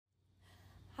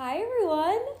Hi,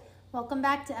 everyone. Welcome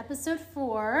back to episode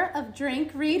 4 of Drink,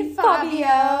 Read,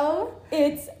 Fabio.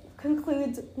 It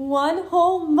concludes one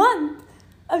whole month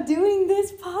of doing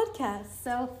this podcast.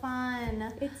 So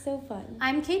fun. It's so fun.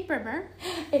 I'm Kate Brimmer.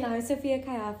 And I'm Sophia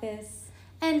Kayafis.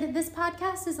 And this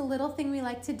podcast is a little thing we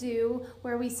like to do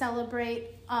where we celebrate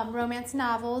romance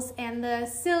novels and the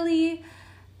silly,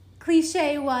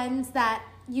 cliche ones that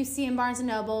you see in Barnes &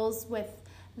 Nobles with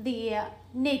the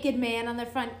naked man on the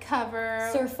front cover.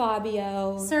 Sir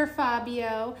Fabio.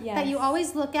 Yes. That you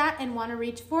always look at and want to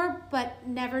reach for, but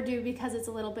never do because it's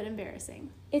a little bit embarrassing.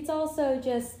 It's also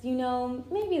just,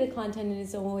 maybe the content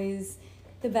is always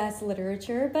the best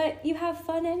literature, but you have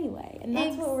fun anyway. And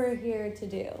that's what we're here to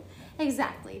do.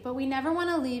 Exactly. But we never want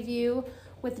to leave you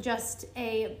with just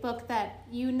a book that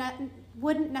you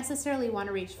wouldn't necessarily want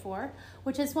to reach for,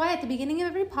 which is why at the beginning of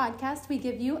every podcast, we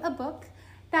give you a book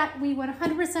that we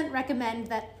 100% recommend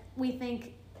that we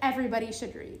think everybody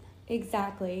should read.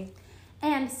 Exactly.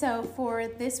 And so for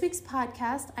this week's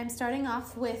podcast, I'm starting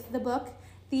off with the book,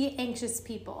 The Anxious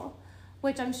People,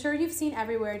 which I'm sure you've seen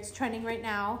everywhere. It's trending right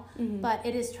now, but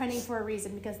it is trending for a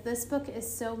reason because this book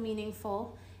is so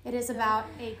meaningful. It is about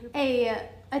a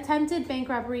attempted bank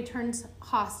robbery turned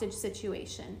hostage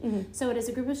situation. So it is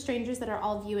a group of strangers that are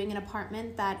all viewing an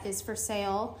apartment that is for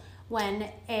sale when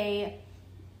a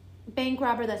bank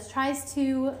robber that tries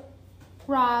to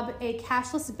rob a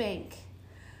cashless bank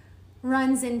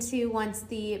runs into once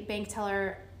the bank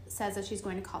teller says that she's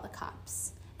going to call the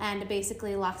cops, and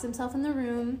basically locks himself in the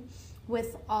room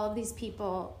with all of these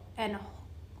people and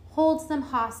holds them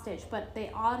hostage, but they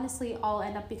honestly all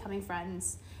end up becoming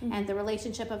friends. And the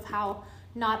relationship of how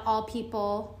not all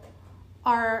people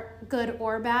are good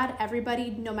or bad. Everybody,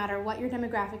 no matter what your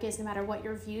demographic is, no matter what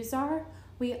your views are,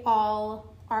 we all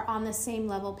are on the same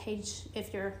level page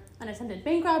if you're an attempted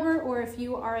bank robber or if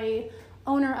you are a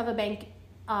owner of a bank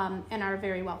and are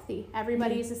very wealthy.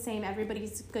 Everybody's the same.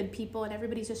 Everybody's good people, and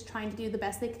everybody's just trying to do the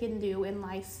best they can do in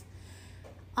life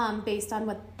based on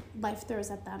what life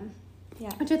throws at them.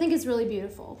 Yeah. Which I think is really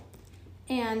beautiful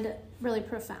and really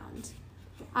profound.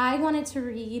 I wanted to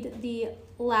read the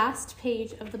last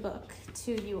page of the book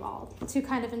to you all to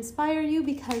kind of inspire you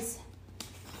because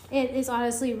it is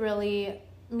honestly really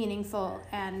meaningful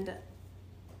and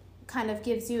kind of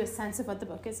gives you a sense of what the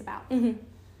book is about.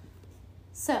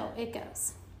 So it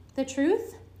goes. The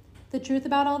truth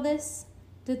about all this,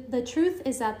 the truth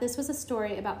is that this was a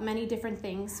story about many different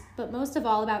things, but most of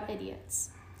all about idiots.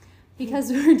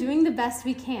 Because we're doing the best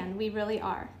we can, we really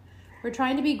are. We're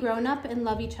trying to be grown up and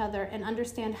love each other and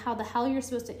understand how the hell you're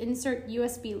supposed to insert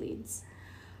USB leads.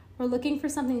 We're looking for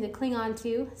something to cling on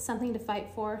to, something to fight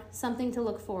for, something to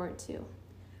look forward to.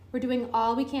 We're doing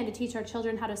all we can to teach our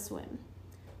children how to swim.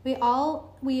 We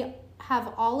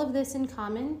have all of this in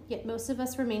common, yet most of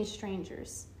us remain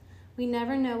strangers. We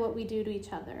never know what we do to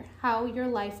each other, how your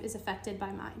life is affected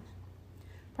by mine.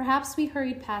 Perhaps we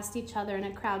hurried past each other in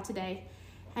a crowd today,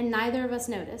 and neither of us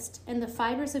noticed, and the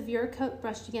fibers of your coat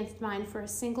brushed against mine for a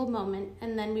single moment,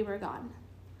 and then we were gone.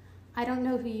 I don't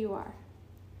know who you are.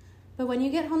 But when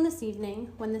you get home this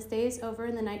evening, when this day is over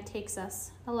and the night takes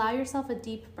us, allow yourself a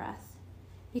deep breath,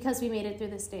 because we made it through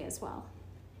this day as well.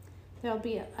 There'll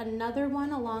be another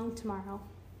one along tomorrow.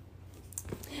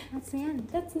 That's the end.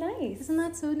 That's nice. Isn't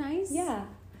that so nice? Yeah.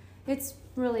 It's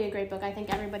really a great book. I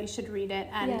think everybody should read it.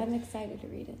 And yeah, I'm excited to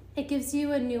read it. It gives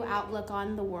you a new outlook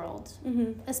on the world,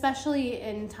 especially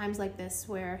in times like this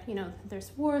where,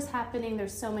 there's wars happening.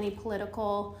 There's so many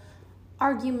political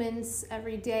arguments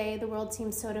every day. The world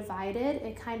seems so divided.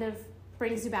 It kind of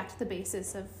brings you back to the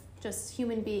basis of just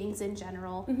human beings in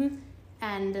general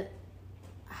and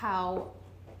how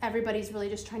everybody's really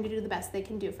just trying to do the best they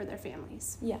can do for their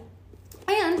families. Yeah.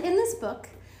 And in this book,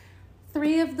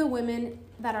 3 of the women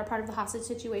that are part of the hostage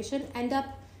situation end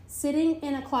up sitting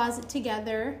in a closet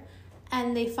together,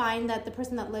 and they find that the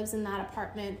person that lives in that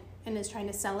apartment and is trying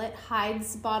to sell it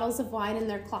hides bottles of wine in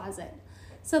their closet.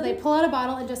 So they pull out a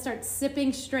bottle and just start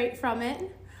sipping straight from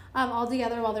it all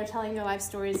together while they're telling their life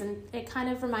stories. And it kind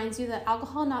of reminds you that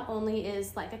alcohol not only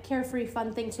is like a carefree,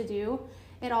 fun thing to do,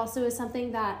 it also is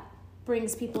something that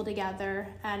brings people together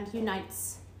and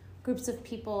unites groups of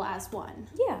people as one.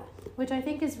 Yeah. Which I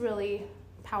think is really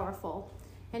powerful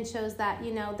and shows that,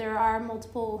 there are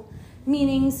multiple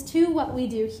meanings to what we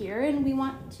do here, and we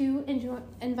want to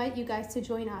invite you guys to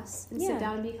join us and sit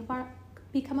down and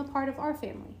become a part of our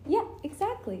family. Yeah,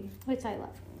 exactly. Which I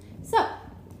love. So,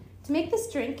 to make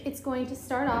this drink, it's going to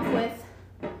start off with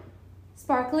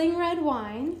sparkling red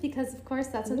wine, because of course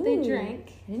that's what they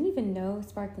drink. I didn't even know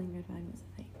sparkling red wine was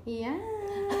a thing.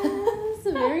 Yes,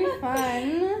 very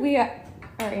fun. We are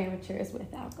amateurs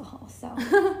with alcohol, so.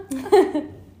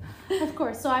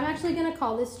 course. So I'm actually going to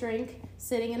call this drink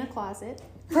Sitting in a Closet.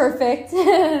 Perfect.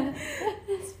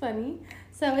 It's funny.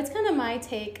 So it's kind of my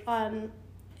take on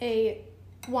a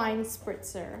wine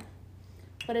spritzer.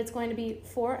 But it's going to be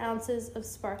 4 ounces of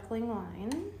sparkling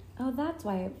wine. Oh, that's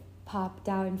why it popped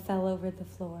out and fell over the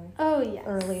floor. Oh, yes.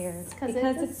 Earlier. Because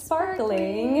it's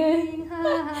sparkling.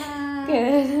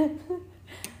 Good.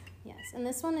 Yes, and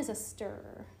this one is a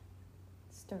stirrer.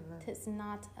 Stirrer. It's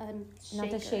not a shaker.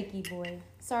 Not a shaky boy.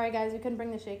 Sorry, guys, we couldn't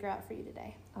bring the shaker out for you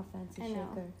today. A fancy I know.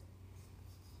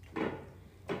 shaker.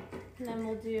 And then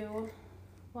we'll do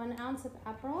 1 ounce of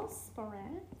Aperol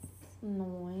Spritz.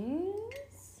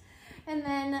 Nice. And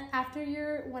then after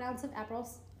your 1 ounce of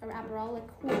Aperol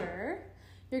liqueur,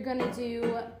 you're going to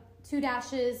do 2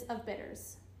 dashes of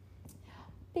bitters.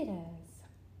 Bitters.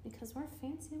 Because we're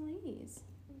fancy ladies.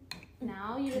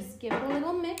 Now you just give it a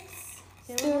little mix.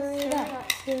 Stir it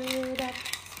up, stir it up,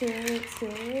 stir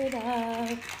it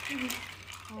up.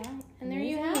 All right. And there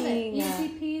you have it. Easy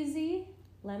peasy.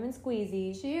 Lemon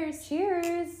squeezy. Cheers.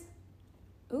 Cheers.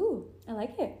 Ooh, I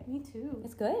like it. Me too.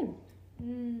 It's good.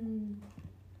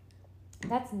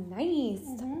 That's nice.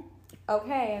 Mm-hmm.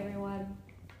 Okay, everyone.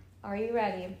 Are you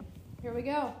ready Here we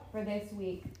go. for this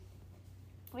week?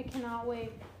 I cannot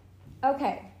wait.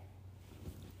 Okay.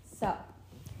 So,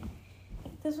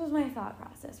 this was my thought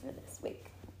process for this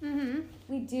week. Mm-hmm.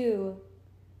 We do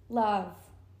love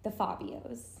the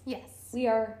Fabios. Yes. We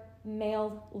are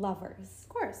male lovers. Of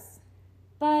course.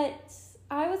 But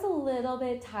I was a little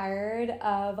bit tired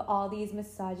of all these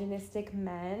misogynistic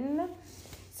men.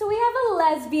 So we have a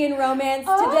lesbian romance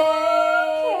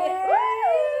today. Okay.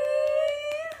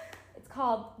 It's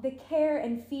called The Care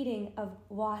and Feeding of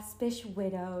Waspish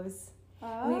Widows.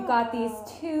 Oh. We've got these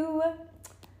 2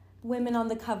 women on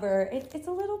the cover. It's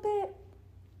a little bit...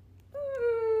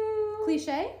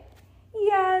 Cliche?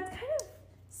 Yeah, it's kind of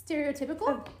Stereotypical?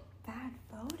 a bad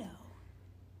photo.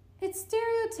 It's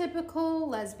stereotypical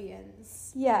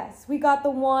lesbians. Yes, we got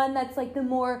the one that's like the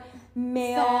more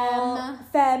male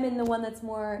femme and the one that's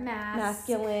more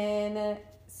masculine.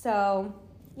 So,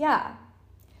 yeah.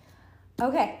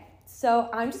 Okay, so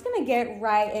I'm just gonna get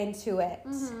right into it.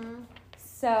 Mm-hmm.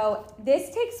 So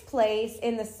this takes place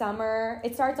in the summer.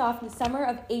 It starts off in the summer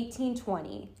of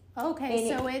 1820. Okay,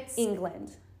 so it's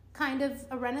England. kind of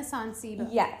a Renaissance-y book.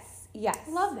 Yes, yes.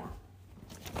 Love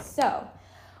that. So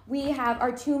we have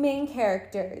our 2 main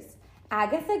characters.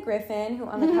 Agatha Griffin, who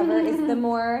on the cover is the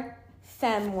more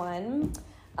femme one.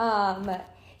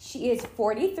 She is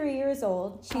 43 years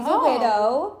old. She's a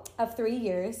widow of 3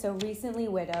 years, so recently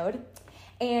widowed.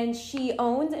 And she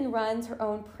owns and runs her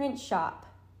own print shop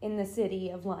in the city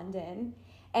of London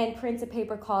and prints a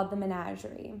paper called The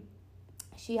Menagerie.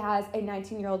 She has a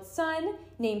 19-year-old son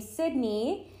named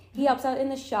Sydney. He helps out in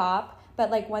the shop, but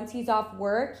like once he's off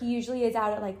work, he usually is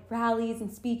out at like rallies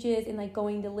and speeches and like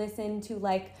going to listen to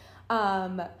like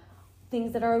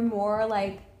things that are more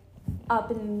like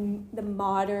up in the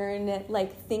modern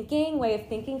like way of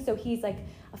thinking. So he's like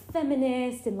a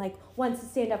feminist and like wants to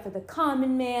stand up for the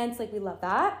common man. So like we love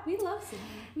that. We love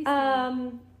Sydney.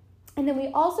 And then we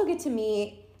also get to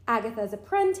meet Agatha's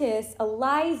apprentice,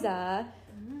 Eliza,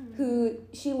 who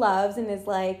she loves and is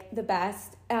like the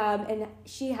best. And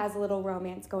she has a little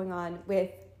romance going on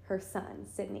with her son,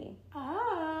 Sydney.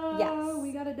 Oh, yes.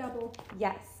 We got a double.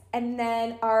 Yes. And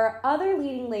then our other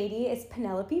leading lady is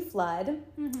Penelope Flood.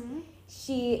 Mm-hmm.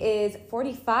 She is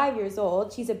 45 years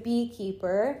old. She's a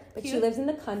beekeeper, but Cute. she lives in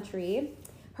the country.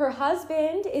 Her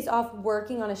husband is off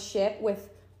working on a ship with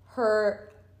her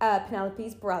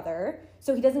Penelope's brother,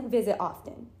 so he doesn't visit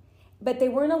often. But they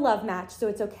weren't a love match, so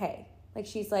it's okay. Like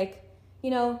she's like,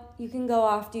 you can go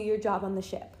off, do your job on the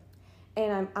ship,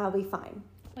 and I'll be fine.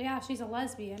 Well, yeah, she's a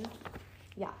lesbian.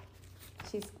 Yeah,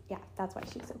 that's why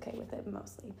she's okay with it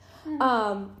mostly.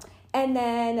 Mm-hmm. And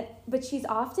then, but she's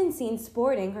often seen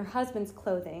sporting her husband's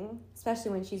clothing,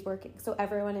 especially when she's working. So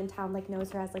everyone in town like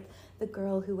knows her as like the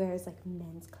girl who wears like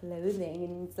men's clothing,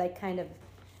 and it's like kind of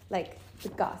like the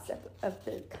gossip of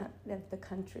the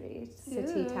country,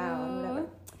 city, town, whatever.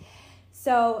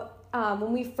 So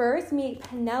when we first meet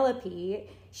Penelope,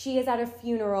 she is at a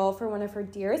funeral for one of her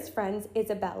dearest friends,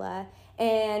 Isabella.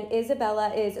 And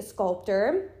Isabella is a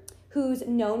sculptor who's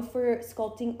known for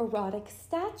sculpting erotic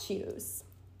statues.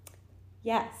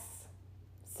 Yes.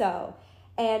 So,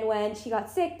 and when she got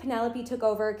sick, Penelope took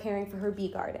over caring for her bee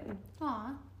garden.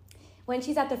 Aw. When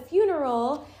she's at the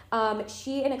funeral,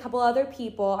 she and a couple other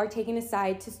people are taken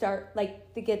aside to start,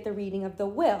 to get the reading of the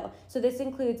will. So this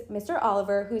includes Mr.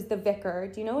 Oliver, who's the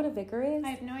vicar. Do you know what a vicar is?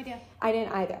 I have no idea. I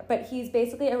didn't either. But he's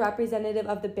basically a representative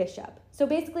of the bishop. So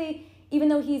basically, even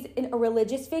though he's a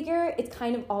religious figure, it's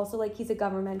kind of also like he's a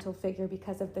governmental figure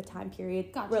because of the time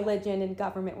period. Gotcha. Religion and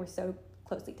government were so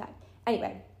closely tied.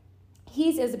 Anyway,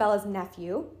 he's Isabella's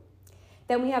nephew.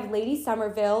 Then we have Lady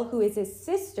Somerville, who is his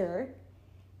sister,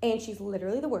 and she's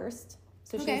literally the worst.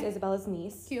 So she's Isabella's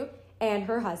niece. Cute. And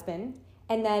her husband.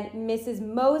 And then Mrs.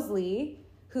 Mosley,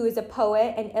 who is a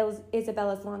poet and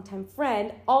Isabella's longtime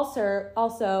friend,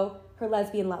 also her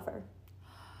lesbian lover.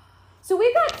 So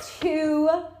we've got two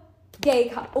gay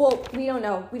couple. Well, we don't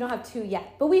know. We don't have two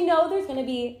yet. But we know there's going to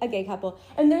be a gay couple.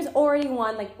 And there's already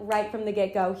one, like, right from the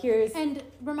get-go. And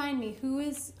remind me, who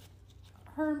is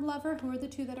her lover? Who are the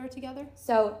two that are together?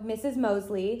 So, Mrs.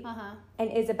 Mosley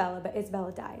and Isabella, but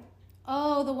Isabella died.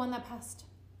 Oh, the one that passed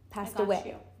away.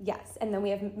 You. Yes. And then we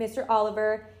have Mr.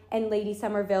 Oliver and Lady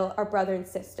Somerville, our brother and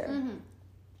sister. Mm-hmm.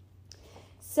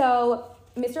 So,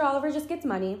 Mr. Oliver just gets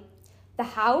money. The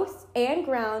house and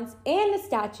grounds and the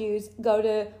statues go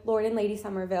to Lord and Lady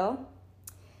Somerville.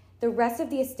 The rest of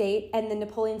the estate and the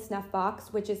Napoleon snuff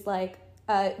box, which is like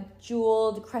a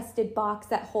jeweled, crested box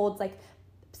that holds like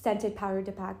scented powdered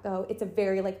tobacco. It's a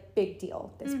very like big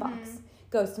deal, this box.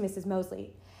 Goes to Mrs.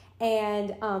 Mosley.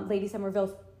 And Lady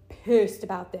Somerville's pissed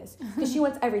about this because she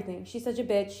wants everything. She's such a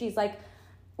bitch. She's like,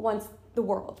 wants the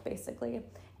world, basically.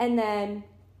 And then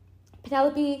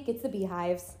Penelope gets the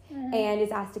beehives and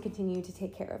is asked to continue to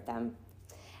take care of them.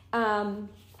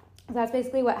 That's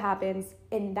basically what happens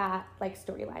in that like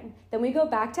storyline. Then we go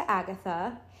back to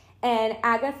Agatha, and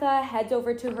Agatha heads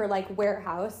over to her like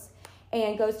warehouse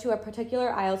and goes to a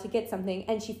particular aisle to get something,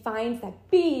 and she finds that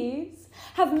bees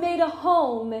have made a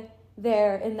home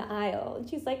there in the aisle. And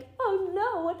she's like, oh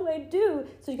no, what do I do?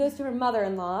 So she goes to her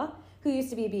mother-in-law, who used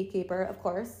to be a beekeeper, of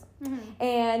course.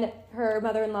 And her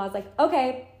mother-in-law is like,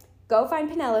 okay, go find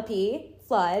Penelope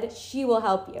Flood. She will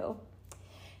help you.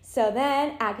 So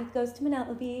then Agatha goes to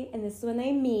Penelope, and this is when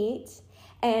they meet.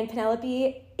 And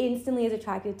Penelope instantly is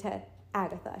attracted to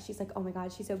Agatha. She's like, oh my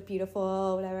God, she's so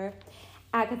beautiful, whatever.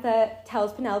 Agatha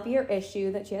tells Penelope her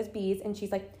issue, that she has bees, and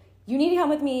she's like, you need to come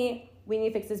with me. We need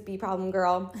to fix this bee problem,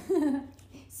 girl.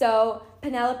 So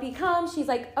Penelope comes. She's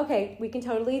like, okay, we can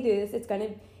totally do this. It's going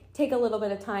to take a little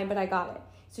bit of time, but I got it.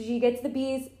 So she gets the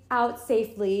bees out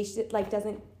safely. She like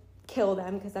doesn't kill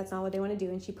them because that's not what they want to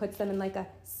do. And she puts them in like a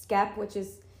skep, which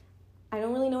is, I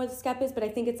don't really know what the skep is, but I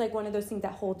think it's like one of those things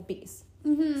that hold bees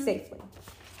safely.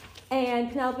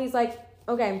 And Penelope's like,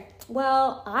 okay,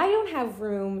 well, I don't have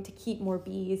room to keep more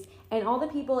bees. And all the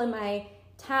people in my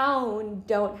town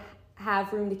don't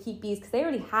have room to keep bees because they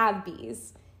already have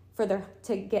bees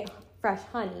to get fresh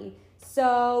honey.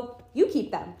 So you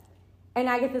keep them. And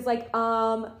Agatha's like,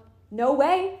 no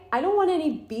way. I don't want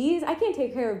any bees. I can't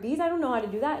take care of bees. I don't know how to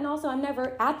do that. And also, I'm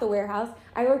never at the warehouse.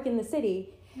 I work in the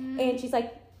city. And she's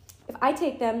like, if I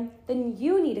take them, then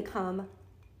you need to come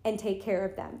and take care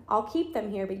of them. I'll keep them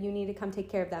here, but you need to come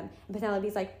take care of them. And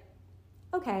Penelope's like,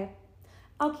 okay,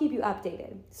 I'll keep you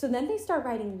updated. So then they start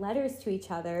writing letters to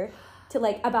each other to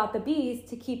like about the bees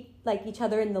to keep like each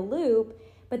other in the loop.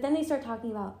 But then they start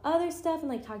talking about other stuff and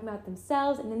like talking about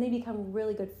themselves, and then they become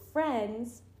really good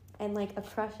friends, and like a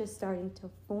crush is starting to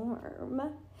form.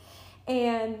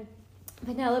 And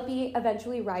Penelope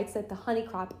eventually writes that the honey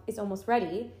crop is almost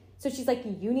ready. So she's like,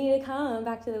 you need to come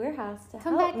back to the warehouse to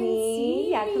come help back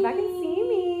me. And see come back and see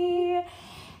me.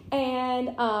 And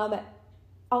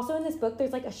also in this book,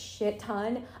 there's like a shit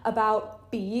ton about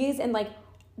bees and like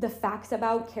the facts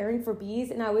about caring for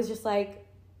bees. And I was just like,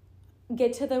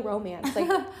 get to the romance. Like,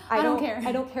 I don't care.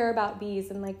 I don't care about bees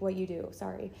and like what you do.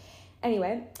 Sorry.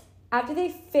 Anyway, after they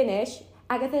finish,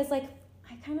 Agatha is like,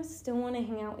 I kind of still want to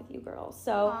hang out with you girls.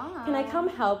 So can I come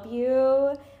help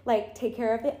you, like, take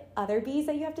care of the other bees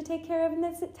that you have to take care of in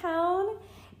this town?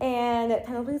 And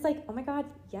Penelope's like, oh my God,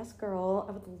 yes, girl.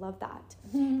 I would love that.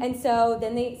 And so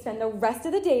then they spend the rest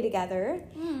of the day together.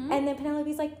 And then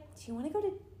Penelope's like, do you want to go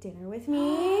to dinner with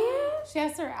me? She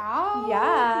asks her out?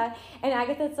 Yeah. And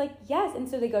Agatha's like, yes. And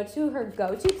so they go to her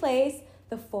go-to place,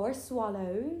 the Four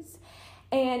Swallows.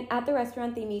 And at the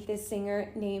restaurant, they meet this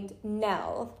singer named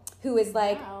Nell, who is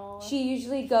like, she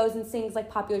usually goes and sings like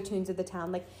popular tunes of the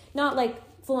town. Like, not like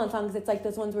full-on songs. It's like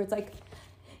those ones where it's like,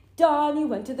 Donnie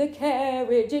went to the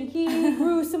carriage and he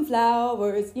grew some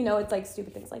flowers. You know, it's like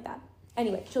stupid things like that.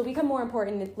 Anyway, she'll become more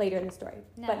important later in the story.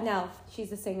 No. But Nell,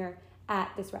 she's a singer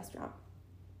at this restaurant.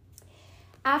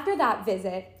 After that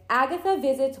visit, Agatha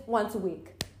visits once a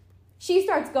week. She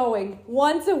starts going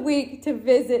once a week to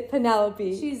visit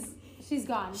Penelope. She's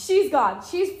gone. She's gone.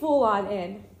 She's full on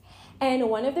in. And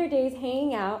one of their days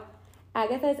hanging out,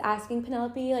 Agatha is asking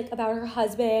Penelope like about her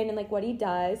husband and like what he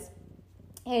does.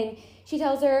 And she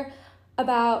tells her,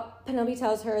 about Penelope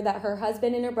tells her that her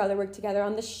husband and her brother work together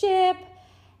on the ship,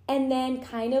 and then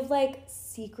kind of like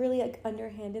secretly, like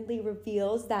underhandedly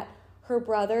reveals that her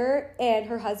brother and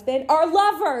her husband are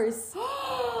lovers.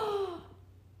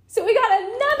 So we got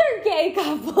another gay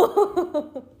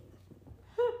couple.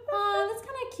 That's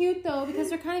kind of cute though, because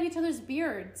they're kind of each other's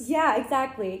beards. Yeah,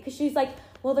 exactly. Because she's like,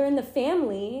 well, they're in the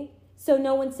family, so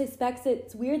no one suspects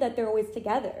it's weird that they're always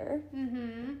together.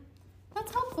 Mm-hmm.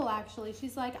 That's helpful, actually.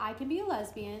 She's like, I can be a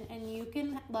lesbian, and you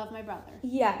can love my brother.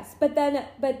 Yes, but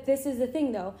this is the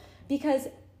thing, though. Because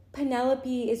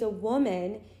Penelope is a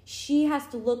woman, she has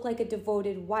to look like a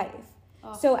devoted wife.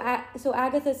 Oh. So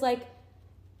Agatha's like,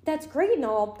 that's great and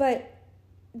all, but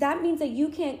that means that you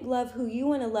can't love who you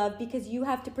want to love because you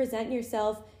have to present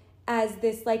yourself as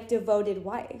this, like, devoted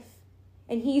wife.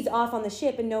 And he's off on the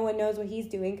ship, and no one knows what he's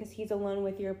doing because he's alone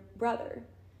with your brother.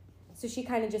 So she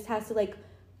kind of just has to, like,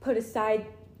 put aside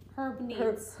her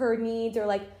needs or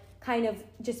like kind of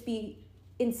just be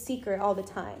in secret all the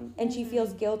time. And she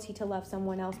feels guilty to love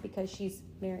someone else because she's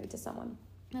married to someone.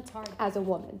 That's hard. As a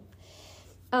woman.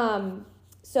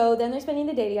 So then they're spending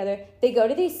the day together. They go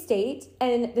to the estate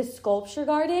and the sculpture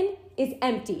garden is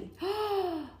empty.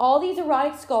 All these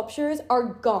erotic sculptures are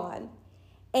gone.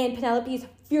 And Penelope's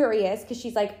furious because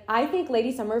she's like, I think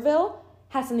Lady Somerville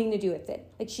has something to do with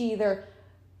it. Like she either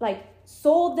like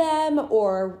sold them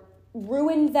or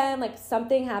ruined them, like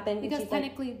something happened. Because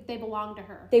technically they belong to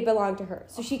her. They belong to her.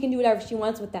 So she can do whatever she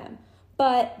wants with them.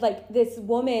 But like this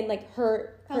woman, like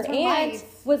her aunt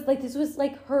life. Was like, this was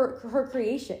like her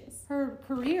creations. Her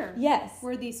career. Yes.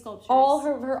 Were these sculptures. All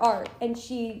her art. And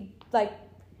she like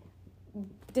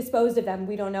disposed of them.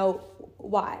 We don't know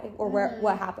why or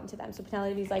what happened to them. So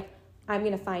Penelope's like, I'm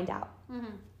going to find out.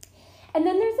 Mm-hmm. And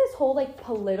then there's this whole like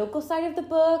political side of the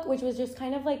book, which was just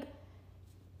kind of like,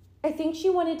 I think she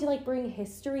wanted to like bring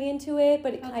history into it,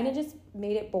 but it kind of just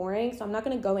made it boring. So I'm not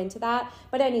going to go into that.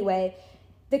 But anyway,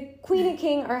 the queen and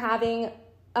king are having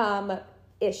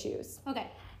issues. Okay.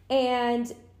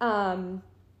 And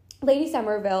Lady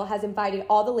Somerville has invited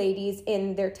all the ladies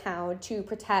in their town to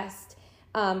protest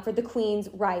for the queen's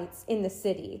rights in the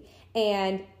city,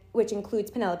 and which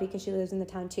includes Penelope because she lives in the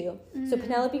town too. Mm-hmm. So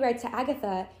Penelope writes to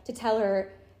Agatha to tell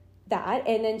her that,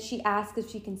 and then she asks if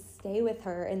she can stay with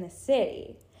her in the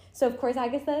city. So of course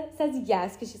Agatha says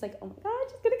yes because she's like, oh my god,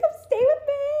 she's gonna come stay with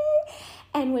me.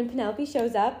 And when Penelope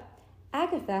shows up,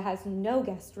 Agatha has no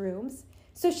guest rooms,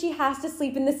 so she has to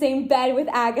sleep in the same bed with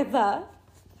Agatha.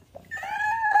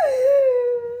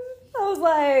 I was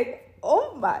like,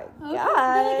 oh my god.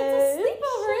 Like, it's a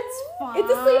sleepover, it's fine. It's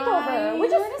a sleepover. We're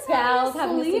just gals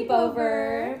having a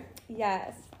sleepover.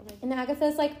 Yes. And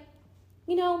Agatha's like,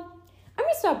 you know, I'm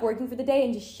gonna stop working for the day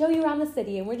and just show you around the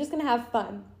city, and we're just gonna have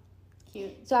fun.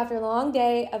 Cute. So after a long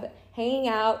day of hanging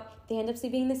out, they end up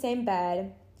sleeping in the same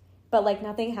bed, but like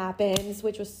nothing happens,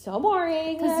 which was so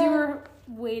boring. Because you were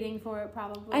waiting for it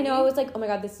probably. I know, I was like, oh my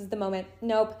god, this is the moment.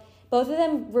 Nope. Both of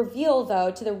them reveal,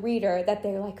 though, to the reader that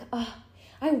they're like, oh,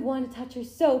 I want to touch her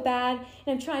so bad,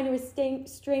 and I'm trying to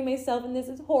restrain myself, and this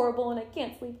is horrible, and I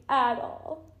can't sleep at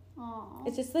all. Aww.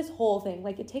 It's just this whole thing.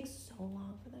 Like, it takes so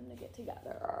long for them to get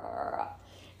together.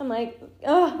 I'm like,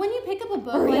 ugh. When you pick up a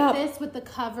book like this with the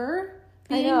cover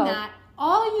being that,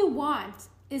 all you want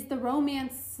is the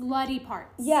romance slutty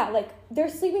parts. Yeah, like, they're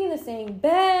sleeping in the same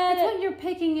bed. That's what you're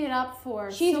picking it up for.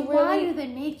 So why do they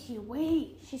make you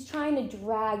wait? She's trying to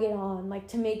drag it on, like,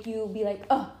 to make you be like,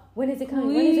 oh, when is it coming?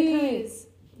 Please. When is it coming?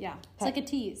 Yeah, it's like a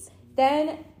tease.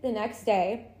 Then, the next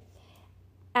day,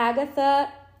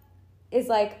 Agatha is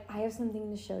like, I have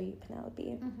something to show you,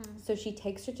 Penelope. Mm-hmm. So she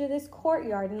takes her to this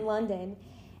courtyard in London,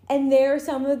 and there are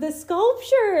some of the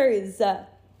sculptures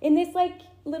in this, like,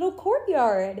 little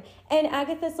courtyard. And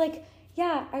Agatha's like,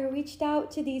 yeah, I reached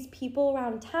out to these people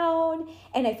around town,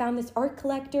 and I found this art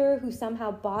collector who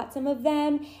somehow bought some of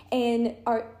them and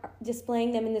are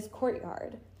displaying them in this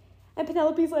courtyard. And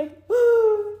Penelope's like,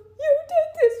 oh, you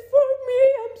did this for me.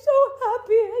 I'm so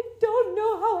happy. I don't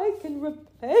know how I can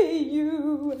repay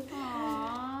you.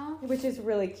 Aww. Which is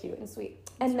really cute and sweet.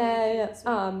 That's and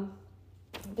then,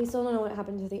 they still don't know what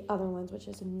happened to the other ones, which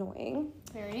is annoying.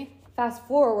 Very. Fast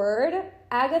forward,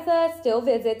 Agatha still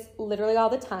visits literally all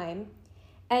the time.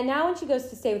 And now when she goes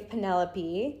to stay with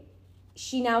Penelope,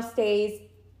 she now stays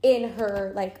in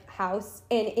her, like, house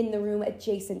and in the room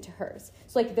adjacent to hers.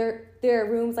 So, like, their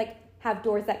rooms, like, have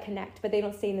doors that connect, but they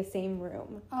don't stay in the same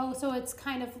room. Oh, so it's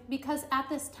kind of, because at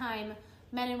this time,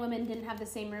 men and women didn't have the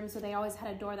same room, so they always had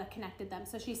a door that connected them.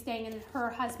 So she's staying in her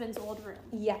husband's old room.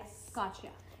 Yes. Gotcha.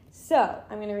 So,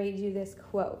 I'm going to read you this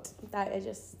quote that I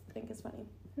just think is funny.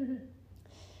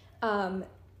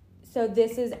 So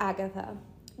this is Agatha.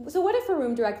 So what if her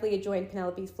room directly adjoined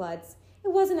Penelope's Flood's?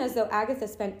 It wasn't as though Agatha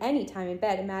spent any time in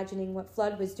bed imagining what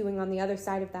Flood was doing on the other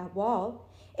side of that wall.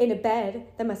 In a bed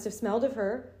that must have smelled of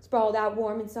her, sprawled out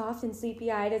warm and soft and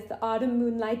sleepy-eyed as the autumn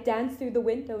moonlight danced through the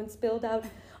window and spilled out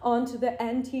onto the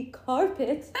antique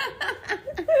carpet.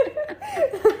 That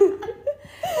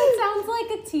sounds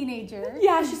like a teenager.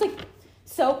 Yeah, she's like,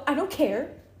 so I don't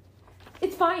care.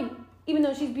 It's fine. Even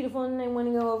though she's beautiful and I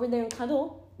want to go over there and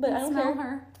cuddle, but I don't smell care.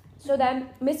 her. So then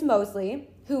Miss Mosley,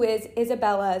 who is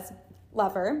Isabella's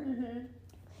lover,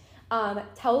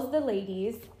 tells the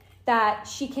ladies that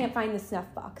she can't find the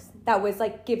snuff box that was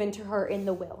like given to her in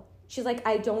the will. She's like,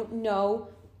 I don't know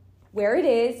where it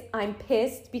is. I'm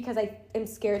pissed because I am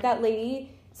scared that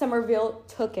Lady Somerville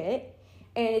took it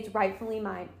and it's rightfully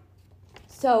mine.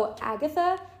 So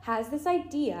Agatha has this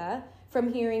idea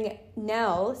from hearing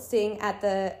Nell sing at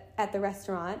the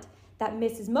restaurant that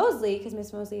Mrs. Mosley, because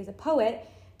Miss Mosley is a poet,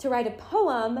 to write a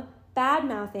poem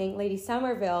bad-mouthing Lady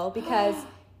Somerville because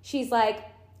she's like,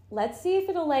 let's see if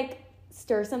it'll like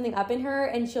stir something up in her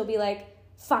and she'll be like,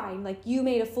 fine, like you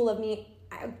made a fool of me,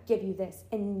 I'll give you this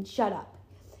and shut up.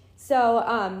 So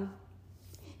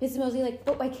Mrs. Mosley like,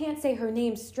 but I can't say her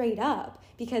name straight up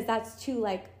because that's too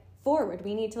like forward.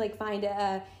 We need to like find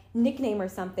a nickname or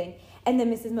something. And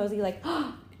then Mrs. Mosley like,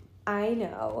 oh, I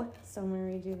know. So I'm gonna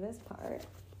read you this part.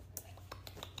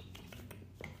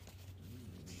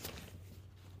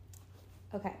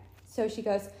 Okay, so she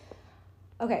goes,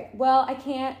 okay, well, I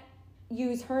can't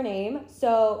use her name,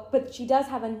 but she does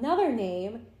have another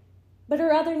name, but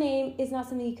her other name is not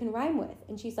something you can rhyme with.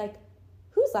 And she's like,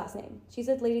 whose last name? She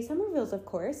said, Lady Somerville's, of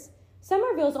course.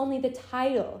 Somerville's only the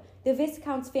title. The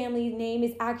Viscount's family name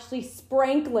is actually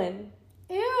Spranklin.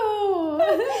 Ew.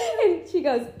 And she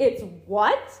goes, it's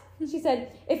what? She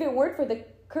said, if it weren't for the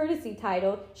courtesy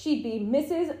title, she'd be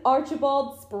Mrs.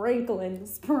 Archibald Spranklin.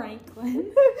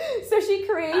 Spranklin. So she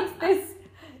creates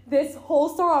this whole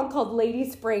song called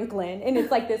Lady Spranklin, and it's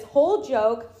like this whole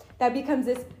joke that becomes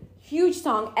this huge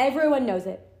song. Everyone knows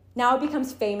it. Now it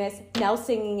becomes famous. Nell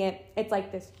singing it. It's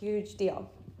like this huge deal.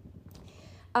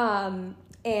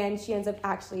 And she ends up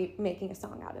actually making a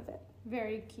song out of it.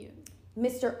 Very cute.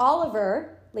 Mr.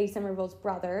 Oliver, Lady Somerville's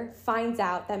brother, finds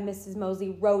out that Mrs.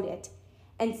 Mosley wrote it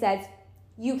and says,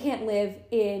 you can't live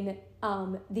in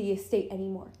the estate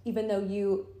anymore, even though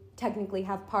you technically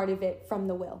have part of it from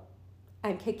the will.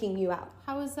 I'm kicking you out.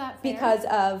 How is that fair? Because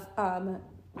of,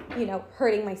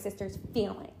 hurting my sister's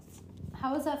feelings.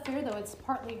 How is that fair, though? It's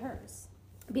partly hers.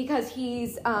 Because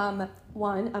he's,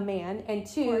 one, a man, and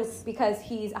two, because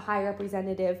he's a high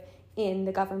representative in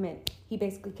the government. He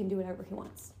basically can do whatever he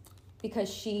wants.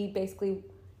 Because she basically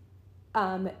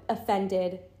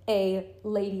offended a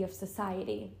lady of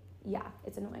society. Yeah,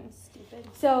 it's annoying. Stupid.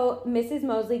 So Mrs.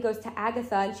 Mosley goes to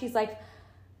Agatha, and she's like,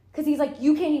 because he's like,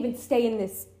 you can't even stay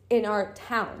in our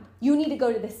town. You need to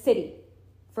go to the city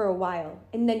for a while,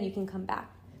 and then you can come back.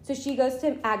 So she goes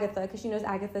to Agatha, because she knows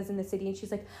Agatha's in the city, and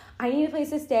she's like, I need a place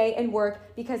to stay and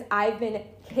work because I've been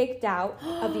kicked out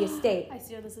of the estate. I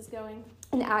see where this is going.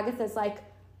 And Agatha's like,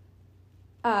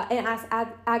 and asks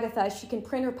Agatha if she can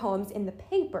print her poems in the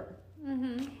paper.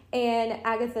 Mm-hmm. And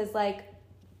Agatha's like,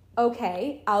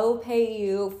 okay, I'll pay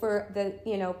you for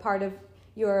the, part of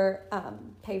your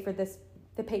pay for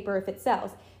the paper if it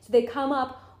sells. So they come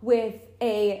up with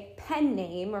a pen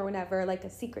name or whatever, like a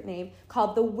secret name,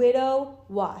 called the Widow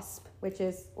Wasp, which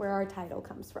is where our title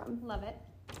comes from. Love it.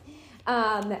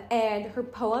 And her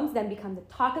poems then become the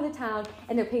talk of the town,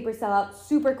 and their papers sell out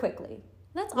super quickly.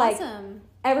 That's awesome.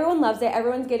 Everyone loves it.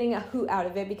 Everyone's getting a hoot out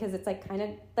of it because it's like kind of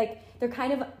like they're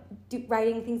kind of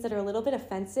writing things that are a little bit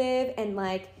offensive and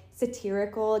like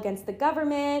satirical against the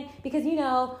government because, we've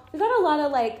got a lot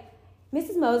of like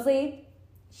Mrs. Mosley,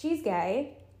 she's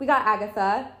gay. We got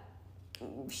Agatha.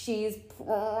 She's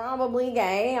probably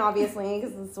gay, obviously,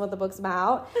 because this is what the book's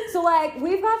about. So, like,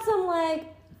 we've got some,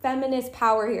 like, feminist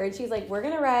power here. And she's like, we're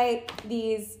going to write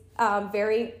these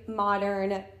very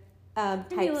modern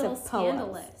types of poems.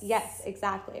 Scandalous. Yes,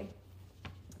 exactly.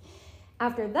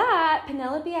 After that,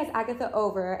 Penelope has Agatha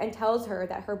over and tells her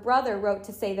that her brother wrote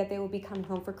to say that they will be coming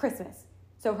home for Christmas.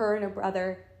 So her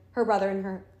brother and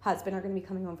her husband are going to be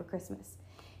coming home for Christmas.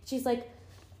 She's like,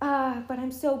 but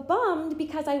I'm so bummed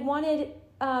because I wanted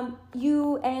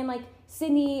you and like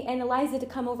Sydney and Eliza to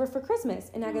come over for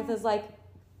Christmas. And Agatha's like,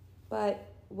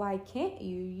 but why can't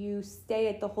you? You stay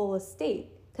at the whole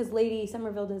estate because Lady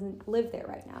Somerville doesn't live there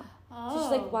right now. Oh. So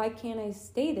she's like, why can't I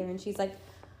stay there? And she's like,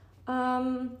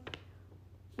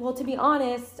 well, to be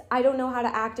honest, I don't know how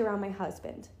to act around my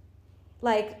husband.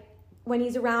 Like, when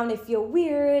he's around, I feel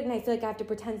weird, and I feel like I have to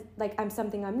pretend like I'm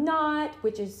something I'm not,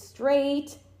 which is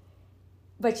straight.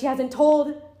 But she hasn't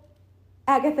told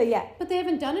Agatha yet. But they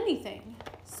haven't done anything.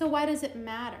 So why does it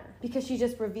matter? Because she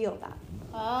just revealed that.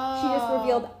 Oh. She just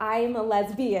revealed, I'm a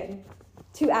lesbian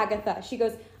to Agatha. She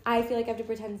goes, I feel like I have to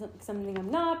pretend something I'm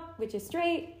not, which is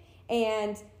straight.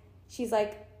 And she's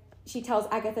like, she tells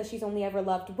Agatha she's only ever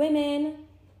loved women.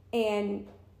 And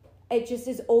it just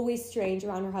is always strange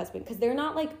around her husband. Because they're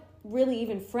not, like, really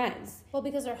even friends. Well,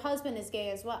 because her husband is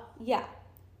gay as well. Yeah.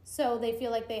 So they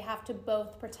feel like they have to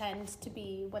both pretend to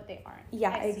be what they aren't.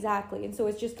 Yeah, exactly. And so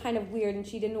it's just kind of weird, and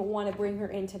she didn't want to bring her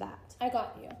into that. I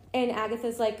got you. And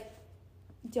Agatha's like,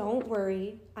 don't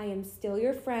worry, I am still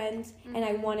your friend, and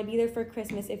I want to be there for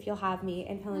Christmas if you'll have me.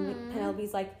 And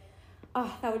Penelope's like,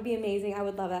 oh, that would be amazing. I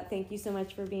would love that. Thank you so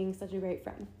much for being such a great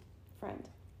friend.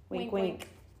 Wink, wink.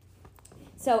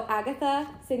 So Agatha,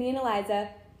 Sydney, and Eliza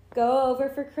go over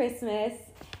for Christmas,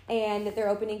 and they're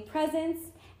opening presents.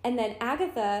 And then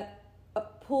Agatha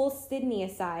pulls Sydney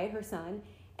aside, her son,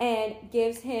 and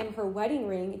gives him her wedding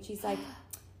ring. And she's like,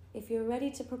 if you're ready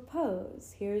to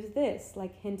propose, here's this,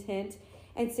 like, hint, hint.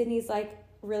 And Sydney's, like,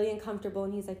 really uncomfortable.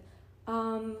 And he's like,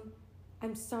 I'm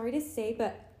sorry to say,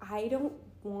 but I don't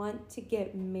want to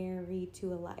get married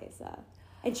to Eliza.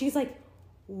 And she's like,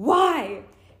 why?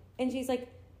 And he's like,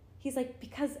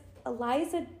 because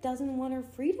Eliza doesn't want her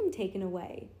freedom taken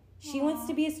away. She wants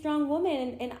to be a strong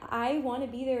woman, and I want to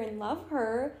be there and love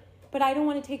her, but I don't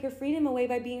want to take her freedom away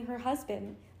by being her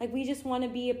husband. Like, we just want to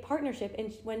be a partnership,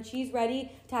 and when she's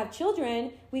ready to have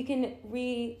children, we can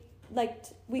rethink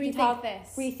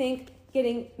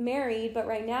getting married, but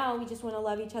right now we just want to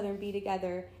love each other and be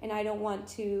together, and I don't want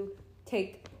to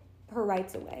take her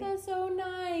rights away. That's so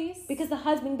nice. Because the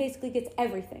husband basically gets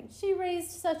everything. She raised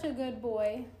such a good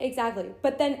boy. Exactly.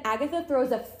 But then Agatha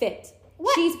throws a fit.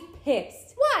 What? She's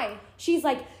pissed. Why? She's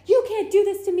like, you can't do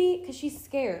this to me, because she's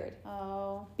scared.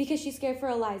 Oh. Because she's scared for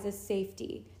Eliza's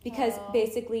safety. Because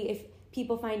basically, if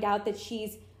people find out that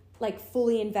she's, like,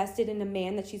 fully invested in a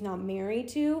man that she's not married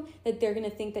to, that they're going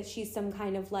to think that she's some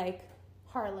kind of, like...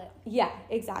 harlot. Yeah,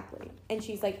 exactly. And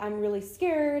she's like, I'm really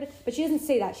scared. But she doesn't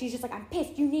say that. She's just like, I'm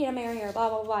pissed. You need to marry her, blah,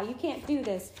 blah, blah. You can't do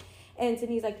this. And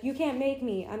Sydney's like, you can't make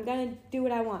me. I'm going to do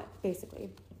what I want,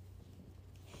 basically.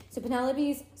 So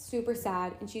Penelope's super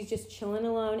sad, and she's just chilling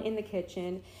alone in the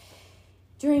kitchen,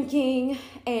 drinking,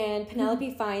 and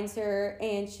Penelope finds her,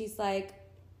 and she's like,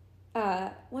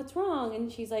 what's wrong? And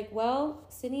she's like, well,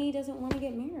 Sydney doesn't want to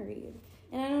get married,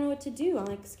 and I don't know what to do. I'm,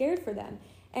 like, scared for them.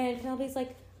 And Penelope's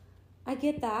like, I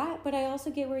get that, but I also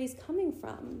get where he's coming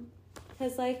from,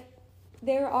 because, like,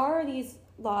 there are these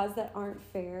laws that aren't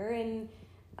fair, and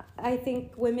I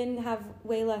think women have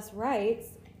way less rights,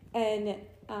 and,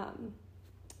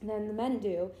 than the men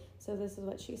do. So this is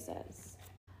what she says.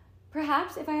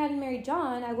 Perhaps if I hadn't married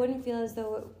John, I wouldn't feel as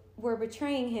though we're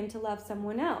betraying him to love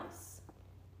someone else.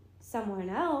 Someone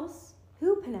else?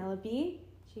 Who, Penelope?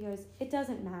 She goes, it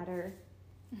doesn't matter.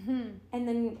 Mm-hmm. And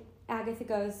then Agatha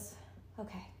goes,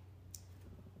 okay.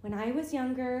 When I was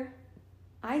younger,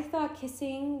 I thought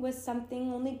kissing was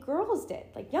something only girls did,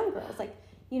 like young girls. Like,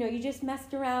 you know, you just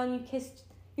messed around, you kissed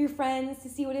your friends to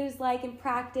see what it was like and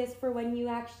practice for when you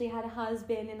actually had a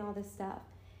husband and all this stuff.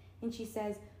 And she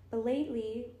says, but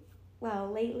lately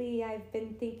I've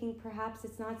been thinking perhaps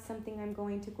it's not something I'm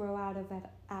going to grow out of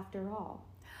after all.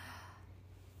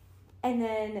 And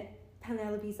then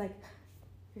Penelope's like,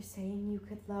 you're saying you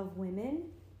could love women?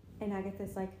 And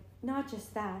Agatha's like, not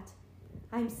just that.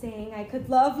 I'm saying I could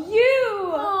love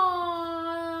you!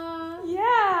 Aww.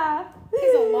 Yeah.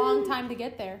 It's a long time to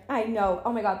get there. I know.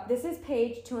 Oh my god. This is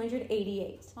page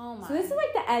 288. Oh my. So this is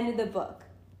like the end of the book.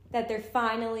 That they're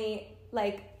finally,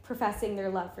 like, professing their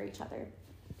love for each other.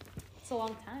 It's a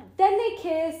long time. Then they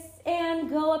kiss and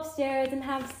go upstairs and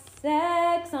have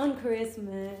sex on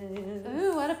Christmas.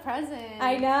 Ooh, what a present.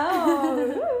 I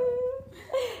know.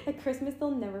 A Christmas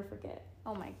they'll never forget.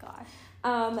 Oh my gosh.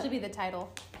 Should be the title.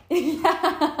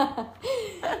 Yeah.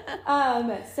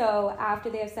 So after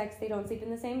they have sex, they don't sleep in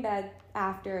the same bed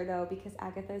after, though, because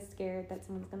Agatha is scared that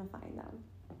someone's going to find them.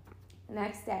 The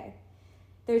next day,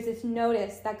 there's this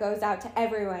notice that goes out to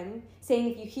everyone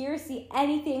saying if you hear or see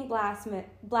anything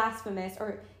blasphemous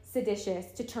or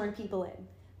seditious, to turn people in.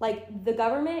 Like, the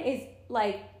government is,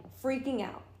 like, freaking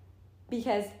out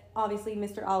because obviously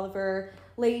Mr. Oliver,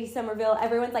 Lady Somerville,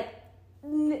 everyone's like,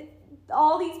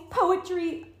 all these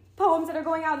poems that are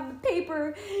going out in the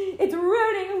paper, it's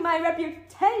ruining my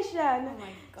reputation. Oh my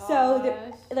gosh.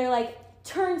 So they're like,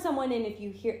 turn someone in if you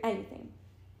hear anything.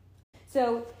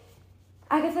 So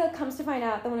Agatha comes to find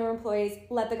out that one of her employees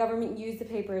let the government use the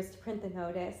papers to print the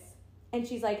notice. And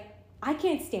she's like, I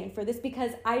can't stand for this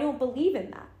because I don't believe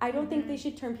in that. I don't think they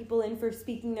should turn people in for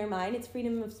speaking their mind. It's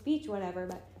freedom of speech, whatever,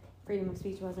 but freedom of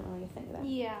speech wasn't really a thing then.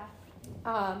 Yeah.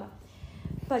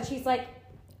 But she's like,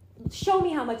 show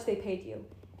me how much they paid you.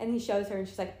 And he shows her and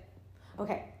she's like,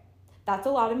 okay, that's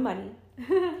a lot of money.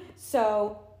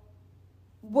 So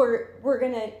we're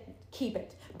gonna keep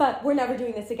it. But we're never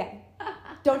doing this again.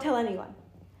 Don't tell anyone.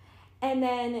 And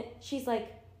then she's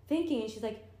like thinking, and she's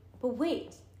like, but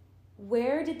wait,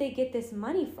 where did they get this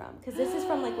money from? Because this is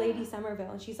from like Lady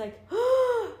Somerville. And she's like,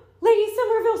 Lady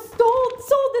Somerville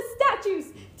sold the statues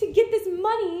to get this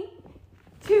money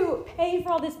to pay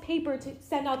for all this paper to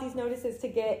send out these notices to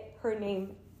get her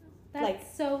name. That's like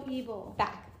so evil.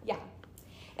 Back. Yeah.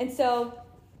 And so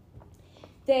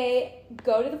they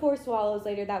go to the Four Swallows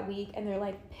later that week, and they're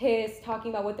like pissed,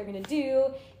 talking about what they're going to do.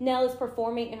 Nell is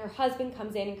performing, and her husband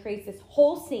comes in and creates this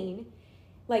whole scene.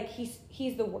 Like,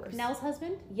 he's the worst. Nell's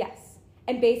husband? Yes.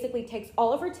 And basically takes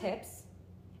all of her tips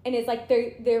and is like,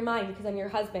 they're mine because I'm your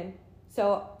husband.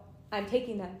 So I'm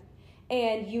taking them.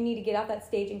 And you need to get off that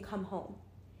stage and come home.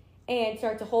 And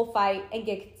starts a whole fight and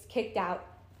gets kicked out.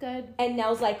 Good. And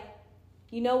Nell's like,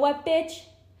 you know what, bitch?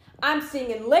 I'm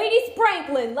singing Lady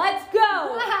Spranklin. Let's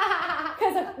go.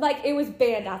 Because, like, it was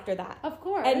banned after that. Of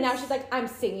course. And now she's like, I'm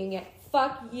singing it.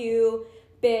 Fuck you,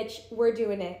 bitch. We're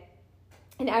doing it.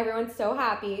 And everyone's so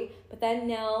happy. But then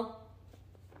Nell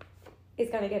is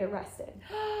going to get arrested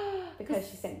because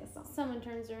she sang the song. Someone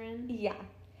turns her in. Yeah.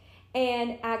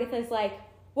 And Agatha's like,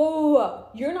 whoa.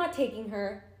 You're not taking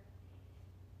her.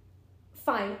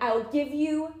 Fine. I'll give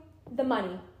you the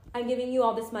money. I'm giving you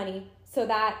all this money so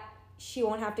that she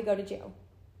won't have to go to jail.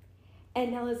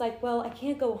 And Nell is like, well, I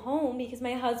can't go home because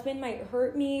my husband might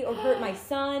hurt me or hurt my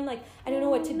son. Like, I don't know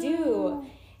what to do.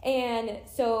 And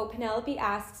so Penelope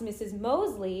asks Mrs.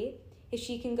 Mosley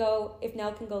if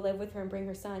Nell can go live with her and bring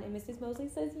her son. And Mrs. Mosley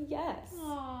says yes.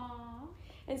 Aww.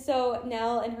 And so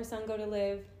Nell and her son go to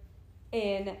live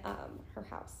in her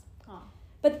house. Aww.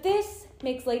 But this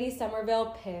makes Lady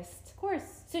Somerville pissed. Of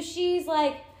course. So she's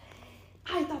like,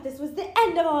 I thought this was the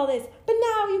end of all this, but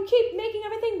now you keep making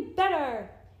everything better.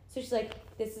 So she's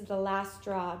like, this is the last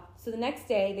straw. So the next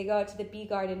day, they go out to the bee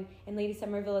garden, and Lady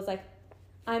Somerville is like,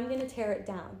 I'm going to tear it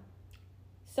down.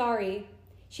 Sorry.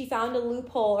 She found a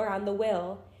loophole around the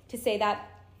will to say that,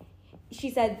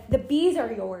 she said, the bees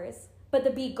are yours, but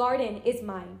the bee garden is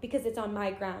mine because it's on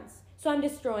my grounds. So I'm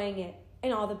destroying it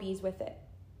and all the bees with it.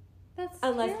 That's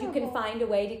Unless terrible. you can find a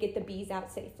way to get the bees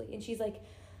out safely. And she's like,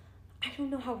 I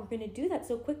don't know how we're going to do that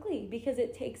so quickly because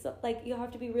it takes, like, you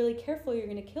have to be really careful. You're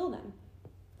going to kill them.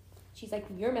 She's like,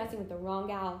 you're messing with the wrong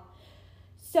gal.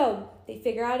 So they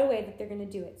figure out a way that they're going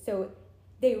to do it. So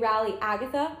they rally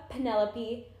Agatha,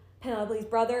 Penelope's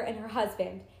brother, and her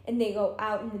husband. And they go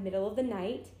out in the middle of the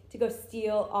night to go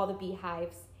steal all the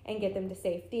beehives and get them to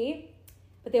safety.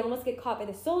 But they almost get caught by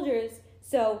the soldiers.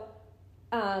 So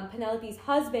Penelope's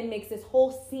husband makes this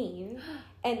whole scene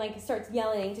and like starts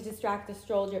yelling to distract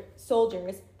the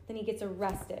soldiers. Then he gets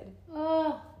arrested.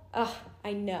 Ugh,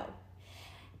 I know.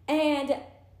 And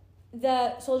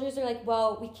the soldiers are like,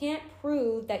 well, we can't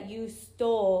prove that you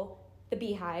stole the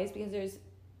beehives because there's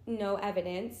no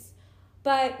evidence,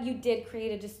 but you did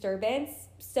create a disturbance.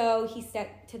 So he stuck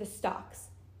to the stocks,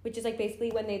 which is like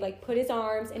basically when they like put his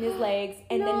arms and his legs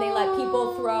and then they let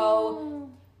people throw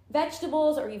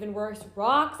vegetables or even worse,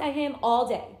 rocks at him all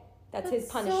day. That's his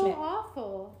punishment. So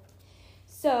awful.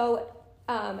 So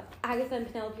Agatha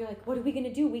and Penelope are like, what are we going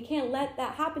to do? We can't let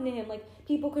that happen to him. Like,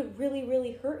 people could really,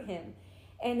 really hurt him.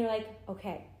 And they're like,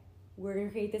 okay, we're going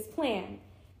to create this plan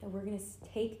that we're going to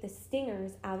take the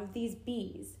stingers out of these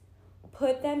bees,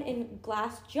 put them in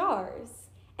glass jars,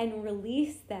 and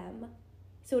release them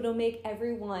so it'll make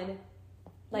everyone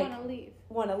like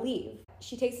want to leave.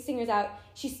 She takes the stingers out.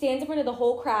 She stands in front of the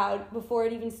whole crowd before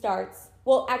it even starts.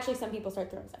 Well, actually, some people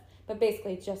start throwing stuff, but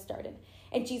basically it just started.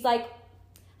 And she's like,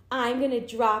 I'm going to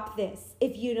drop this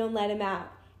if you don't let him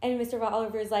out. And Mr.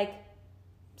 Oliver's like,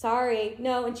 sorry,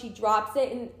 no. And she drops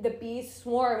it, and the bees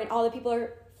swarm, and all the people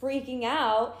are freaking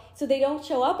out. So they don't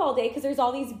show up all day because there's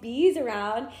all these bees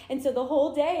around. And so the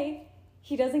whole day,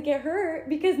 he doesn't get hurt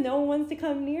because no one wants to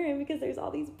come near him because there's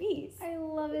all these bees. I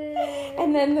love it.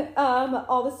 And then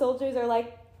all the soldiers are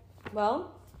like,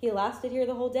 well, he lasted here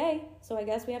the whole day, so I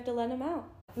guess we have to let him out.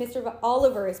 Mr.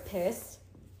 Oliver is pissed.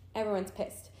 Everyone's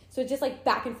pissed. So it's just like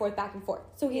back and forth, back and forth.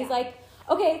 So he's like,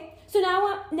 okay, so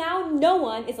now no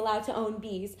one is allowed to own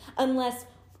bees unless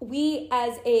we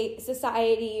as a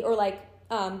society or like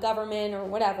government or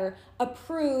whatever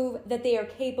approve that they are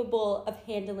capable of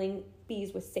handling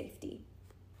bees with safety.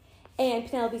 And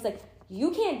Penelope's like, you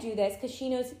can't do this because she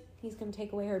knows he's going to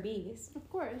take away her bees. Of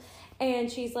course.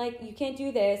 And she's like, you can't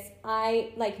do this.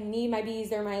 I like need my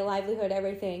bees. They're my livelihood,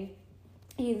 everything.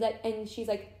 And she's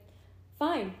like,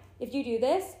 fine. if you do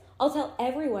this, I'll tell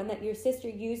everyone that your sister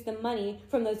used the money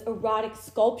from those erotic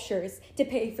sculptures to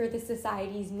pay for the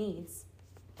society's needs.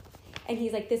 And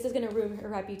he's like, this is going to ruin her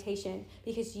reputation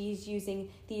because she's using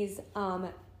these,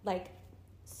 like,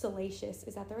 salacious,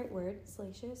 is that the right word?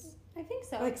 Salacious? I think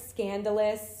so. Like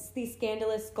these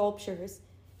scandalous sculptures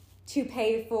to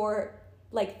pay for,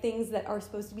 like, things that are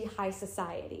supposed to be high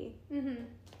society. Mm-hmm.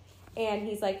 And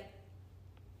he's like,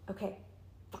 okay,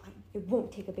 fine. It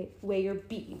won't take away your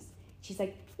bees. She's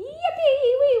like,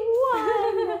 yippee, we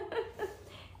won!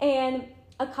 And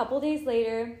a couple days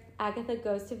later, Agatha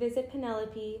goes to visit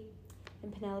Penelope.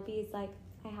 And Penelope is like,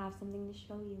 I have something to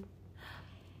show you.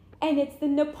 And it's the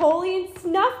Napoleon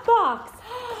snuff box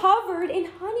covered in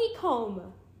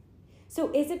honeycomb.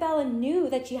 So Isabella knew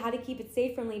that she had to keep it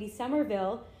safe from Lady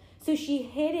Somerville. So she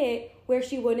hid it where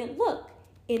she wouldn't look,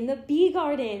 in the bee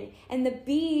garden. And the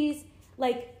bees,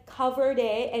 like, covered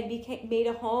it and made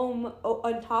a home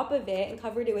on top of it and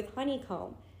covered it with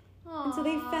honeycomb. Aww. And so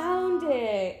they found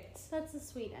it. That's a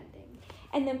sweet ending.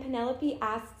 And then Penelope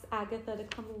asks Agatha to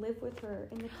come live with her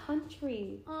in the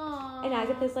country. Aww. And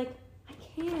Agatha's like, I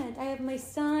can't. I have my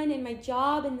son and my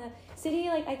job in the city.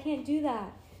 Like, I can't do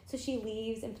that. So she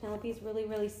leaves, and Penelope's really,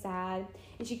 really sad.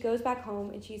 And she goes back home,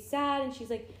 and she's sad, and she's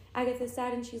like, Agatha's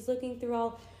sad, and she's looking through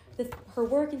all her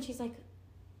work, and she's like,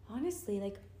 honestly,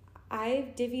 like,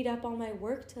 I've divvied up all my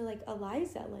work to, like,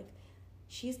 Eliza. Like,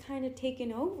 she's kind of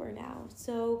taken over now.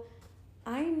 So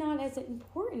I'm not as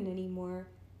important anymore.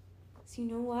 So you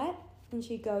know what? And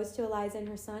she goes to Eliza and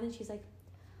her son, and she's like,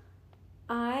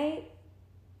 I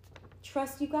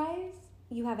trust you guys.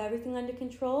 You have everything under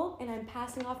control, and I'm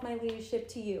passing off my leadership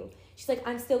to you. She's like,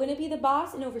 I'm still going to be the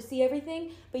boss and oversee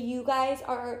everything, but you guys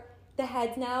are the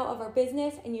heads now of our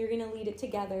business, and you're going to lead it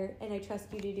together, and I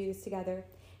trust you to do this together.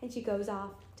 And she goes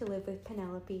off to live with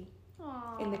Penelope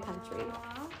in the country.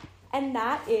 And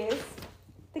that is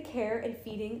the care and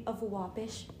feeding of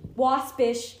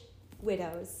waspish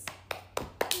widows.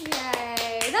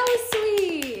 Yay, that was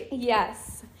sweet.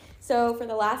 Yes. So for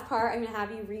the last part, I'm going to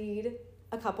have you read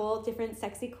a couple different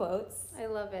sexy quotes. I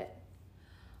love it.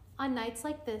 On nights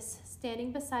like this,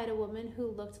 standing beside a woman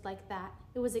who looked like that,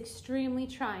 it was extremely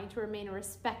trying to remain a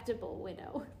respectable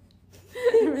widow.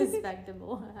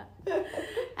 Respectable.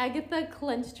 Agatha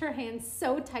clenched her hands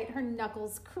so tight her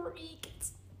knuckles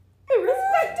creaked. A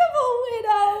respectable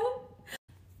widow.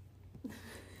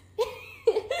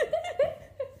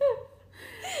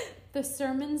 The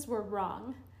sermons were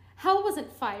wrong. Hell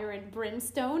wasn't fire and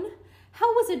brimstone.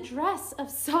 Hell was a dress of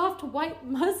soft white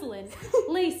muslin,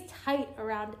 laced tight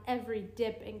around every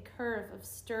dip and curve of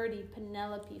sturdy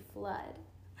Penelope Flood.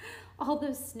 All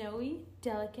those snowy,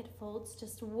 delicate folds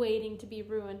just waiting to be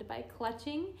ruined by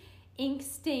clutching,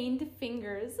 ink-stained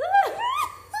fingers.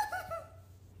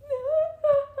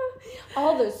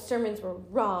 All those sermons were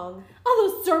wrong. All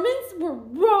those sermons were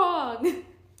wrong.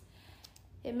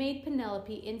 It made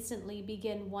Penelope instantly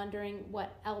begin wondering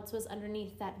what else was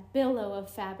underneath that billow of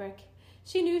fabric.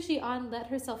 She knew she oughtn't let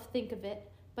herself think of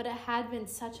it, but it had been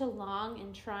such a long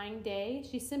and trying day,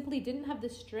 she simply didn't have the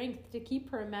strength to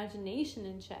keep her imagination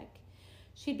in check.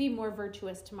 She'd be more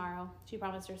virtuous tomorrow, she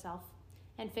promised herself,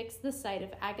 and fix the sight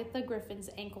of Agatha Griffin's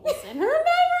ankles in her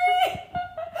memory.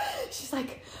 She's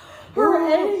like, her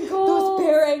ankles. Those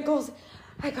bare ankles.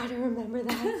 I gotta remember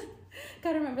that.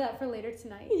 Gotta remember that for later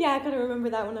tonight. Yeah, I gotta remember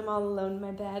that when I'm all alone in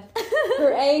my bed.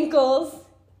 Her ankles.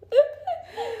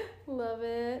 Love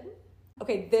it.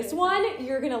 Okay, this one,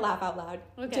 you're gonna laugh out loud.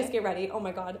 Okay. Just get ready. Oh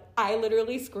my god. I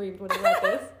literally screamed when I read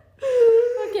this.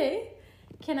 Okay.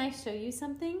 Can I show you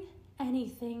something?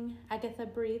 Anything, Agatha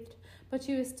breathed. But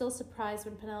she was still surprised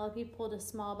when Penelope pulled a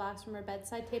small box from her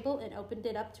bedside table and opened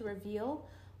it up to reveal,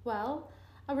 well,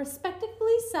 a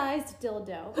respectably sized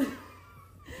dildo.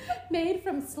 Made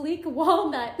from sleek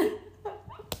walnut.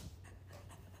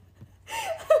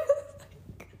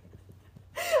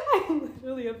 I'm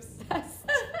literally obsessed.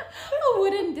 A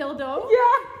wooden dildo.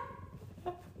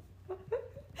 Yeah.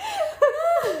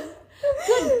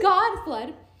 Good God,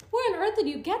 Flood. Where on earth did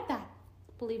you get that?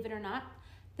 Believe it or not,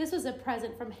 this was a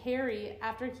present from Harry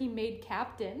after he made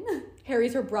captain.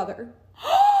 Harry's her brother.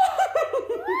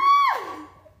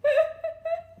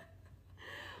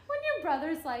 When your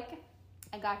brother's like,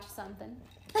 I got you something.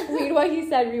 Read what he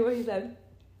said.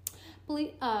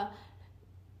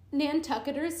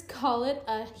 Nantucketers call it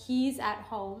a he's at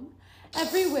home.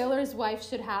 Every whaler's wife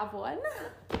should have one.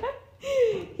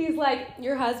 He's like,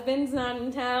 your husband's not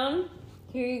in town.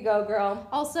 Here you go, girl.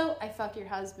 Also, I fuck your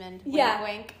husband. Wink, yeah.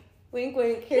 wink. Wink,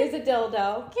 wink. Here's a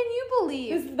dildo. Can you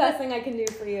believe This is the best thing I can do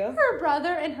for you. her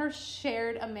brother and her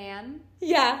shared a man?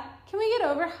 Yeah. Can we get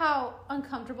over how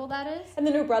uncomfortable that is? And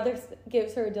then her brother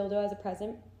gives her a dildo as a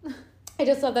present. I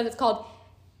just love that it's called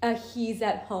a He's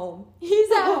at Home. He's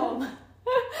at home.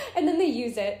 And then they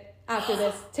use it after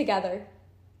this together.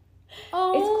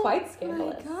 Oh, It's quite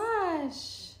scandalous. my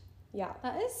gosh. Yeah.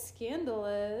 That is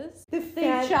scandalous. The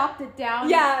They chopped it down.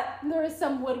 Yeah. There was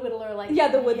some wood whittler like, Yeah,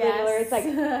 the wood yes. whittler. It's like,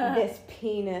 this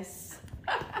penis.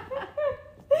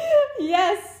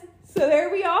 Yes. So there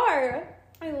we are.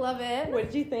 I love it. What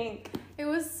did you think? It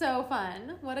was so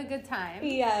fun. What a good time.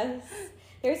 Yes.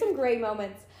 There's some great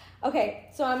moments. Okay,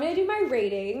 so I'm going to do my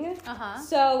rating. Uh-huh.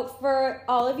 So for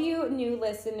all of you new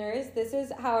listeners, this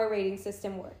is how our rating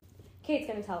system works. Kate's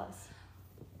going to tell us.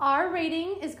 Our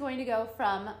rating is going to go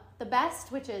from the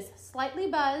best, which is slightly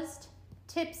buzzed,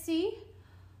 tipsy,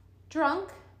 drunk,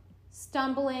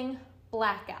 stumbling,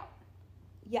 blackout.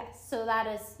 Yes. So that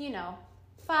is,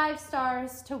 5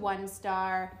 stars to 1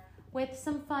 star with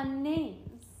some fun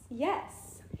names.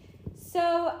 Yes.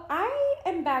 So I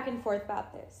am back and forth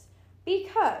about this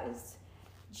because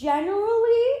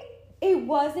generally it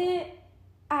wasn't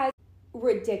as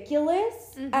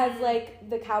ridiculous as like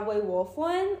the Cowboy Wolf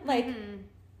one. Like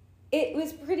it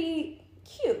was pretty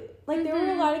cute. Like there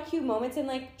were a lot of cute moments and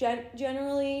like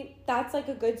generally that's like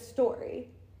a good story.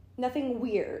 Nothing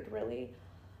weird really.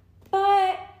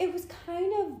 But it was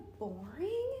kind of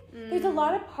boring. There's a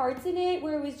lot of parts in it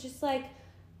where it was just like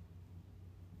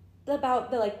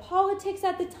about the like politics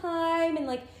at the time and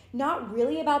like not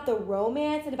really about the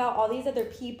romance and about all these other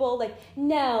people like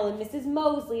Nell and Mrs.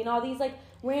 Mosley and all these like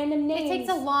random names. It takes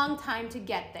a long time to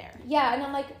get there. Yeah, and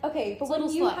I'm like, okay, but when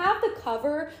you slow. have the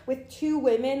cover with 2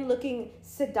 women looking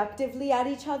seductively at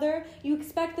each other, you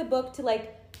expect the book to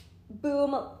like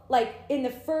boom, like in the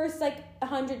first like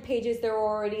 100 pages they're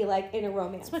already like in a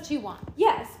romance. That's what you want.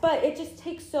 Yes, but it just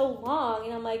takes so long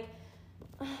and I'm like,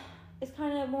 it's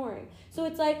kind of boring. So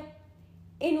it's like,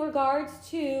 in regards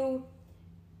to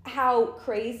how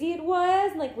crazy it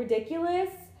was, like ridiculous,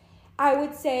 I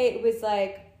would say it was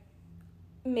like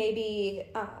maybe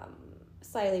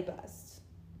slightly buzzed,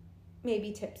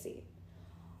 maybe tipsy.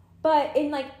 But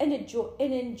in like an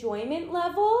enjoyment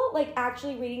level, like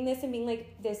actually reading this and being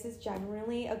like, this is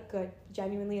genuinely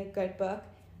a good book.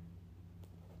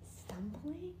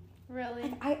 Stumbling? Really?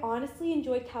 Like, I honestly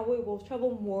enjoyed Cowboy Wolf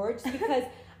Trouble more just because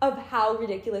of how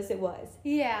ridiculous it was.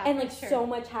 Yeah. And like sure. so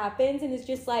much happens and it's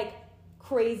just like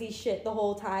crazy shit the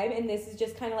whole time. And this is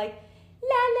just kind of like,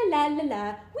 la la la la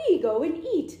la, we go and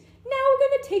eat. Now we're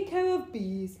going to take care of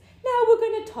bees. Now we're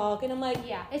going to talk. And I'm like,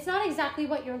 Yeah, it's not exactly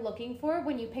what you're looking for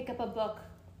when you pick up a book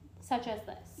such as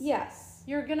this. yes.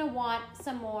 You're going to want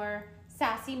some more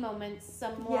sassy moments,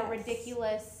 some more Yes.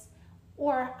 ridiculous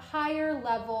or higher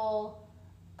level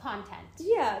content.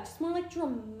 Yeah, just more like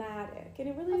dramatic. And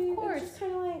it really, Of course. it's just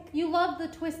kind of like, You love the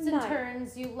twists and Nice.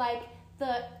 turns. You like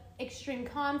the extreme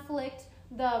conflict,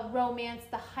 the romance,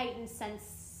 the heightened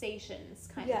sensations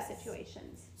kind Yes. of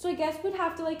situations. so I guess we'd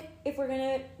have to like, if we're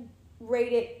going to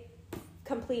rate it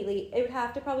completely, it would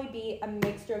have to probably be a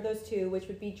mixture of those two, which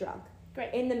would be drunk.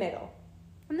 Great. In the middle.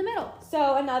 In the middle.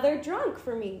 So another drunk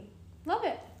for me. Love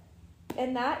it.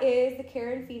 And that is The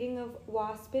Care and Feeding of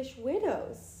Waspish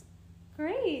Widows.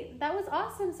 Great. That was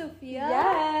awesome, Sophia.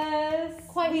 Yes.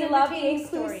 Quite we an love the entertaining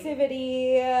story.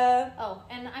 inclusivity. Oh,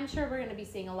 and I'm sure we're going to be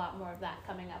seeing a lot more of that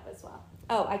coming up as well.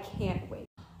 Oh, I can't wait.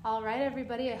 All right,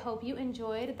 everybody. I hope you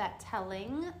enjoyed that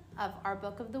telling of our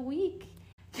book of the week.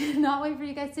 Cannot wait for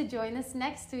you guys to join us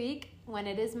next week when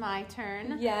it is my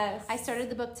turn. Yes. I started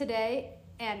the book today,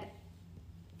 and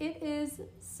it is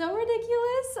so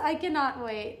ridiculous. I cannot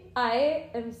wait. I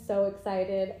am so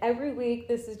excited. Every week,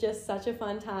 this is just such a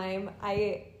fun time.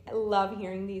 I love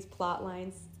hearing these plot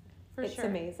lines. For it's sure.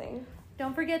 amazing.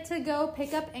 Don't forget to go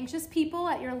pick up Anxious People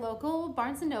at your local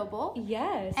Barnes & Noble.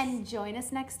 Yes. And join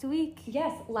us next week.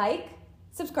 yes, like,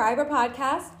 subscribe our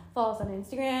podcast, follow us on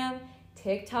Instagram,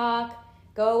 TikTok.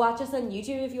 Go watch us on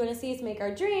YouTube if you want to see us make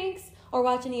our drinks or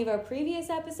watch any of our previous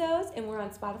episodes. And we're on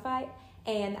Spotify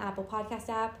and the Apple Podcast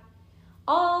app.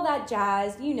 All that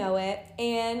jazz, you know it.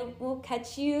 And we'll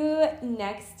catch you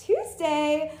next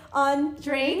Tuesday on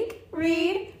Drink,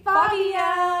 Read,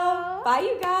 Fabio. Bye,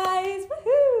 you guys.